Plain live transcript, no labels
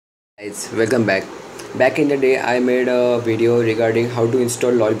Guys, welcome back. Back in the day, I made a video regarding how to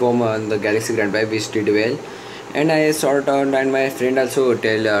install Lollipop on the Galaxy Grand 5, which did well. And I sort out, and my friend also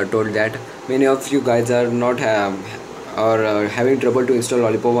told that many of you guys are not having trouble to install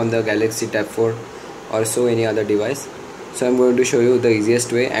Lollipop on the Galaxy Tab 4 or so any other device. So I'm going to show you the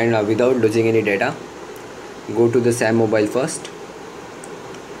easiest way and without losing any data. Go to the SAM mobile first.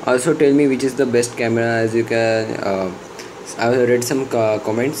 Also tell me which is the best camera, as you can. I've read some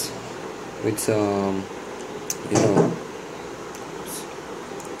comments with some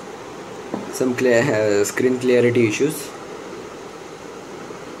screen clarity issues.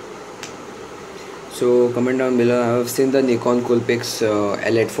 So comment down below. I have seen the Nikon Coolpix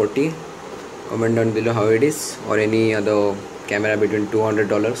L840. Comment down below how it is, or any other camera between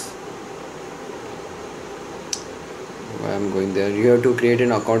 $200. I'm going there. You have to create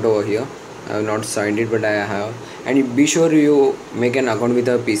an account over here. I have not signed it, but I have. And be sure you make an account with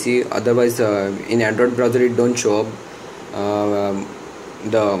a PC, otherwise in Android browser it don't show up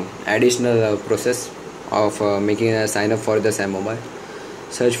the additional process of making a sign up for the SAM mobile.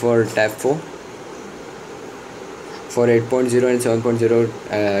 Search for tab 4. For 8.0 and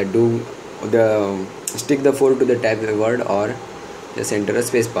 7.0 do the stick the 4 to the tab word, or just enter a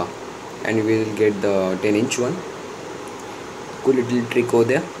spacebar and you will get the 10-inch one. Cool little trick over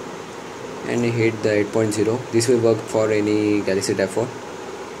there. And hit the 8.0. This will work for any Galaxy Tab 4.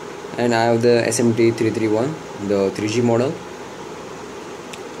 And I have the SMT331, the 3G model.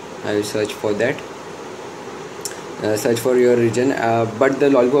 I will search for that. Search for your region, but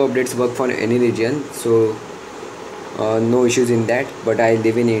the Lollipop updates work for any region, so no issues in that. But I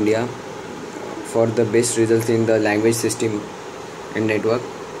live in India. For the best results in the language system and network,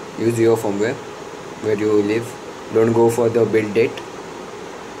 use your firmware where you live. Don't go for the build date.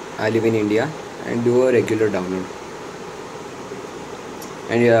 I live in India, and do a regular download.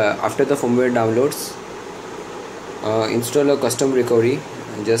 And after the firmware downloads, install a custom recovery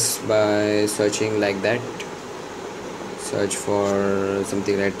just by searching like that. Search for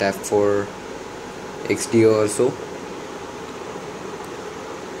something like Tab 4 XD or so.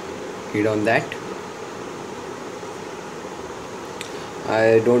 Hit on that.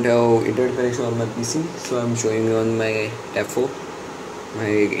 I don't have internet connection on my PC, so I'm showing on my Tab 4. My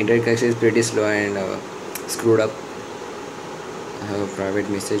internet connection is pretty slow and screwed up. I have a private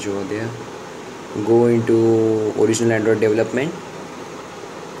message over there. Go into original Android development.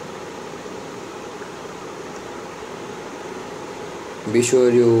 Be sure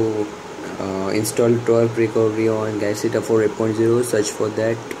you install twerk recovery on Galxy Tab 4 8.0. Search for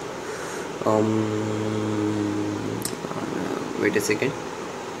that. Wait a second.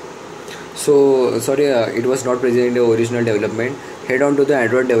 So sorry, it was not present in the original development. Head on to the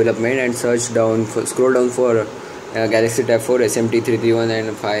Android development and search down scroll down for Galaxy Tab 4 SMT331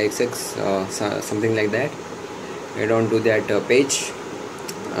 and 5XX, something like that. Head on to that page.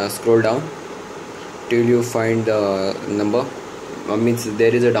 Scroll down till you find the number. Means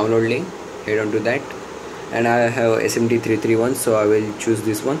there is a download link. Head on to that, and I have SMT331, so I will choose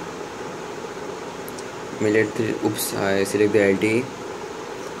this one. Oops, I select the LTE.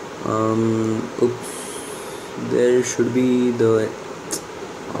 Oops, there should be the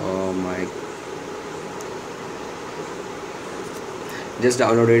just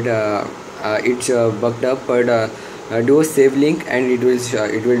download it. It's bugged up, but do a save link and it will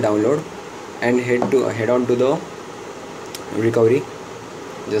download. And head on to the recovery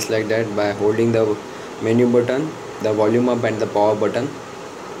just like that by holding the menu button, the volume up and the power button.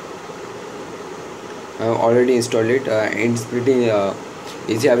 I have already installed it. It's pretty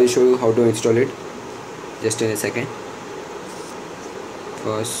easy. I will show you how to install it just in a second.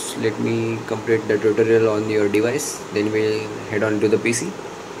 First let me complete the tutorial on your device, then we'll head on to the PC.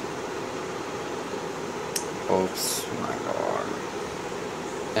 Oops, my god.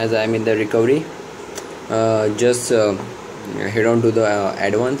 As I am in the recovery, just head on to the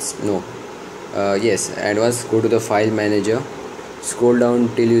advanced. Yes, advanced. Go to the file manager, scroll down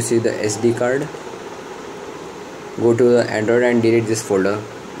till you see the SD card. Go to the Android and delete this folder.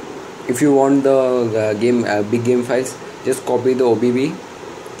 If you want the big game files, just copy the OBB,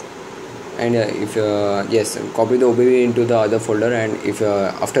 and copy the OBB into the other folder. And if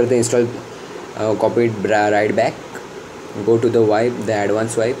after the install, copy it right back. Go to the wipe, the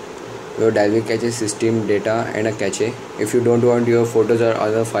advanced wipe, your dynamic cache, system data, and a cache. If you don't want your photos or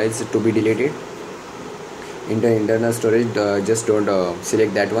other files to be deleted into internal storage, just don't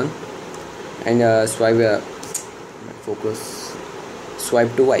select that one, and swipe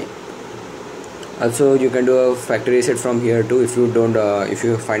to wipe. Also you can do a factory reset from here too if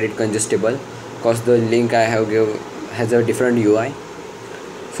you find it conjustable, because the link I have give has a different UI.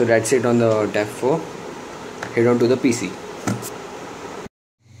 So that's it on the tab 4. Head on to the PC.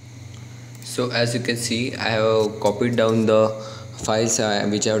 So as you can see, I have copied down the files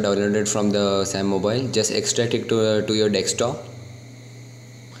which I have downloaded from the Sam mobile. Just extract it to your desktop,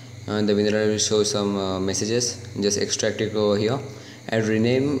 and the winner will show some messages. Just extract it over here and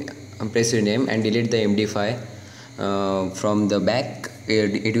rename, press rename and delete the MD file from the back.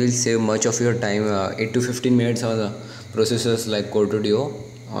 It will save much of your time, 8 to 15 minutes on the processors like Core 2 Duo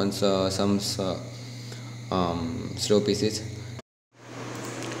on some slow PCs.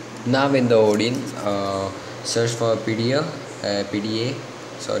 Now in the Odin, search for PDA,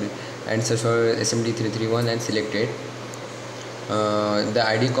 and search for SMD331 and select it. The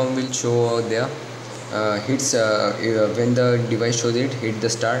ID.com will show there. Hits when the device shows it, hit the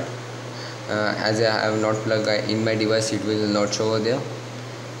start. As I have not plugged in my device, it will not show over there.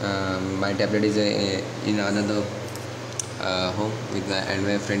 My tablet is in another home with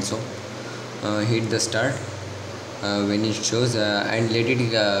my friend's home. Hit the start when it shows, and let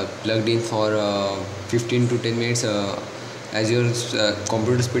it plugged in for 15 to 10 minutes as your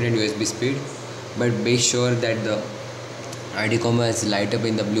computer speed and USB speed. But make sure that the ID.com has light up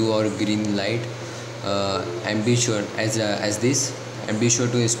in the blue or green light, and be sure as this, and be sure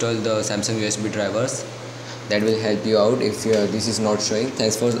to install the Samsung USB drivers. That will help you out if this is not showing.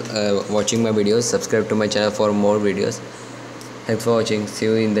 Thanks for watching my videos. Subscribe to my channel for more videos. Thanks for watching. See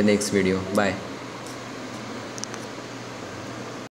you in the next video. Bye.